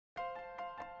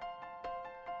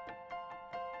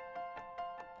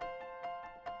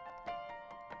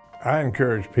I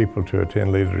encourage people to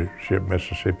attend Leadership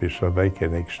Mississippi so they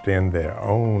can extend their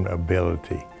own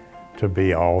ability to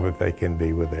be all that they can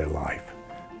be with their life.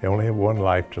 They only have one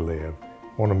life to live.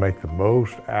 Want to make the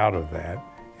most out of that,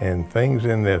 and things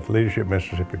in the Leadership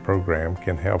Mississippi program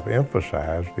can help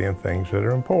emphasize the things that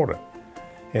are important.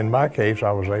 In my case,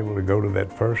 I was able to go to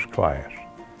that first class,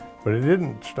 but it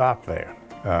didn't stop there.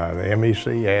 The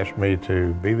MEC asked me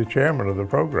to be the chairman of the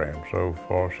program, so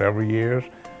for several years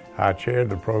I chaired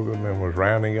the program and was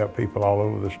rounding up people all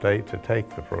over the state to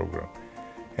take the program.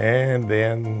 And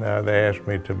then they asked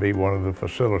me to be one of the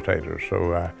facilitators,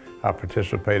 so I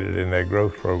participated in their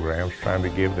growth programs, trying to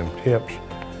give them tips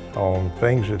on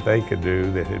things that they could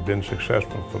do that had been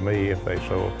successful for me if they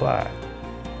so applied.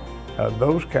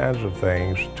 Those kinds of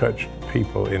things touched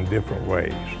people in different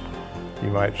ways. You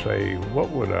might say,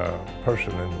 what would a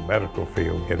person in the medical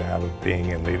field get out of being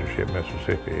in Leadership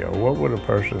Mississippi? Or what would a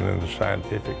person in the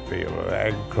scientific field, or the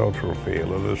agricultural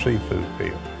field, or the seafood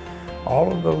field?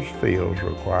 All of those fields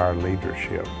require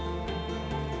leadership.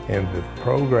 And the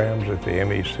programs that the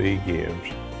MEC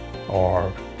gives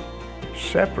are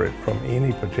separate from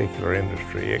any particular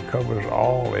industry. It covers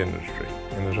all industry.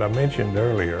 And as I mentioned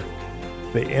earlier,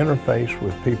 the interface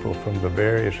with people from the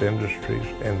various industries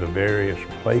and the various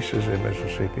places in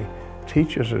Mississippi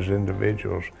teaches as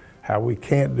individuals how we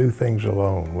can't do things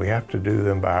alone. We have to do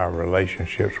them by our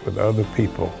relationships with other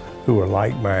people who are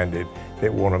like-minded,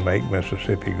 that want to make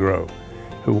Mississippi grow,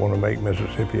 who want to make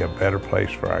Mississippi a better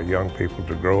place for our young people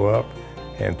to grow up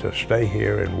and to stay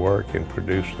here and work and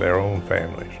produce their own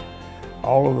families.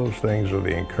 All of those things are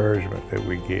the encouragement that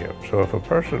we give. So if a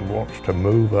person wants to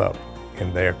move up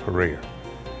in their career,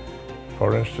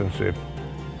 for instance, if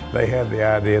they have the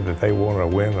idea that they want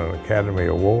to win an Academy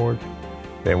Award,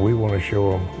 then we want to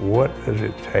show them what does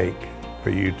it take for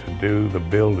you to do the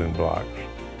building blocks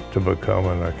to become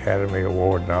an Academy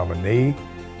Award nominee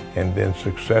and then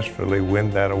successfully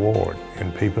win that award.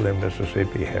 And people in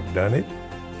Mississippi have done it,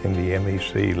 and the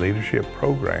MEC Leadership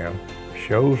Program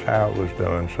shows how it was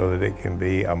done so that it can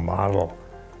be a model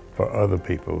for other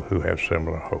people who have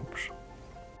similar hopes.